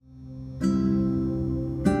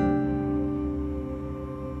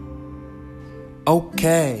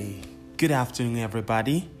Okay, good afternoon,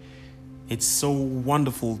 everybody. It's so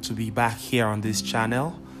wonderful to be back here on this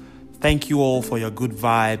channel. Thank you all for your good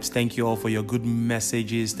vibes. Thank you all for your good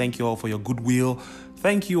messages. Thank you all for your goodwill.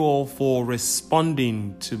 Thank you all for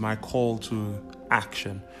responding to my call to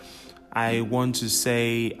action. I want to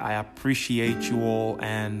say I appreciate you all,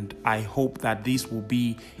 and I hope that this will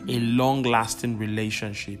be a long-lasting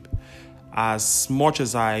relationship. As much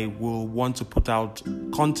as I will want to put out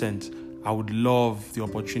content, I would love the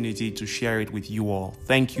opportunity to share it with you all.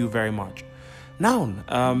 Thank you very much. Now,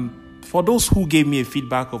 for those who gave me a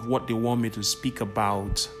feedback of what they want me to speak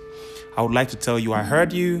about, I would like to tell you I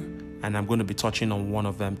heard you, and I'm going to be touching on one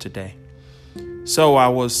of them today. So I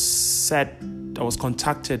was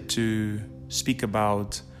contacted to speak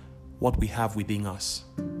about what we have within us.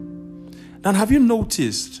 Now, have you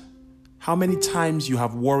noticed how many times you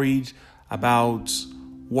have worried about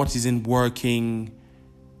what isn't working?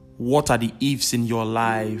 What are the ifs in your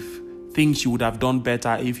life? Things you would have done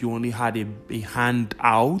better if you only had a hand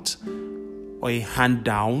out or a hand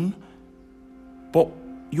down. But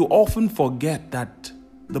you often forget that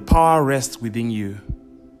the power rests within you.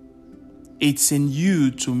 It's in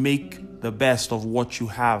you to make the best of what you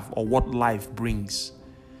have or what life brings.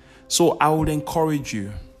 So I would encourage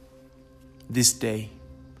you this day.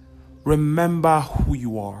 Remember who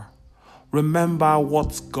you are. Remember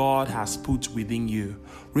what God has put within you.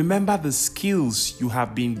 Remember the skills you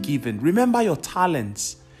have been given. Remember your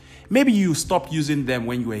talents. Maybe you stopped using them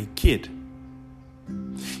when you were a kid.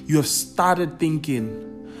 You have started thinking,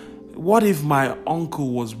 what if my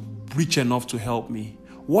uncle was rich enough to help me?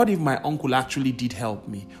 What if my uncle actually did help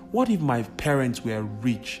me? What if my parents were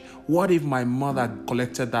rich? What if my mother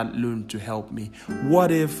collected that loan to help me? What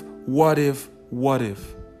if?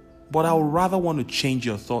 But I would rather want to change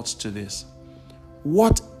your thoughts to this.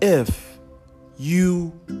 What if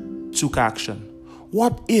you took action?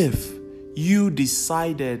 What if you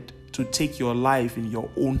decided to take your life in your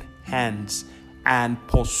own hands and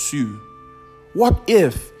pursue? What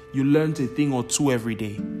if you learned a thing or two every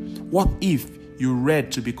day? What if you read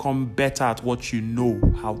to become better at what you know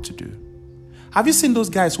how to do? Have you seen those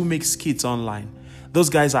guys who make skits online? Those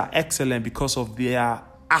guys are excellent because of their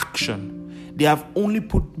action. They have only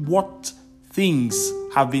put what things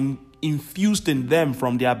have been infused in them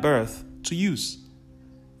from their birth to use.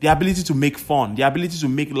 The ability to make fun, the ability to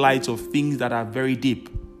make light of things that are very deep,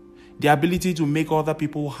 the ability to make other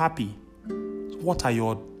people happy. What are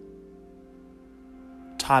your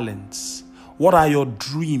talents? What are your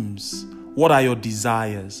dreams? What are your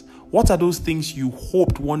desires? What are those things you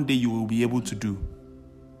hoped one day you will be able to do?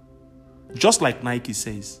 Just like Nike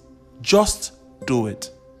says, just do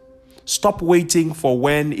it. Stop waiting for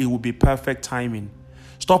when it will be perfect timing.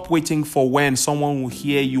 Stop waiting for when someone will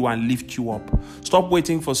hear you and lift you up. Stop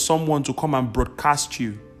waiting for someone to come and broadcast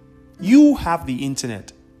you. You have the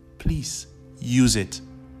internet. Please use it.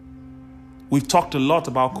 We've talked a lot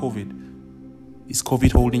about COVID. Is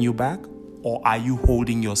COVID holding you back, or are you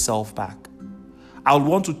holding yourself back? I would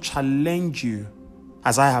want to challenge you,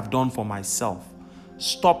 as I have done for myself.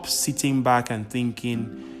 Stop sitting back and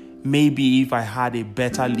thinking, maybe if I had a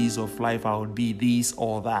better lease of life, I would be this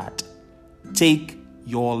or that. Take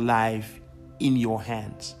your life in your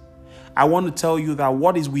hands. I want to tell you that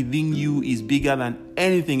what is within you is bigger than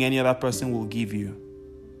anything any other person will give you.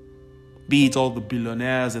 Be it all the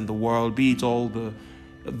billionaires in the world, be it all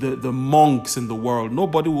the monks in the world.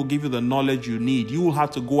 Nobody will give you the knowledge you need. You will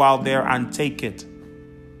have to go out there and take it.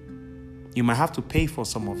 You might have to pay for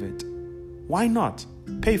some of it. Why not?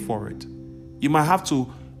 Pay for it. You might have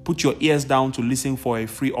to put your ears down to listen for a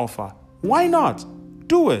free offer. Why not?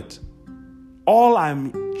 Do it. All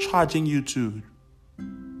I'm charging you to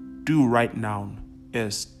do right now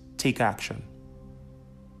is take action.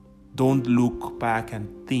 Don't look back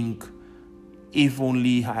and think, if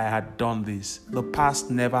only I had done this. The past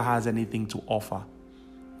never has anything to offer.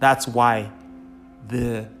 That's why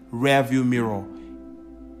the rearview mirror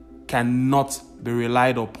cannot be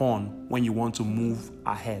relied upon when you want to move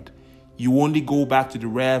ahead. You only go back to the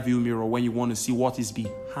rearview mirror when you want to see what is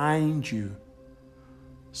behind you.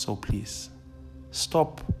 So please,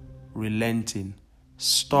 stop relenting.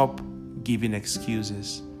 Stop giving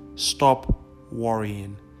excuses. Stop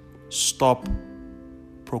worrying. Stop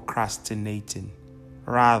procrastinating.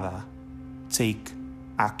 Rather, take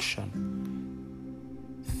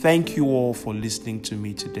action. Thank you all for listening to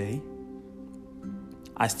me today.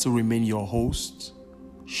 I still remain your host,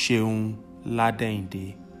 Sheung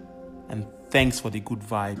Ladende. And thanks for the good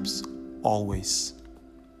vibes always.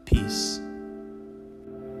 Peace.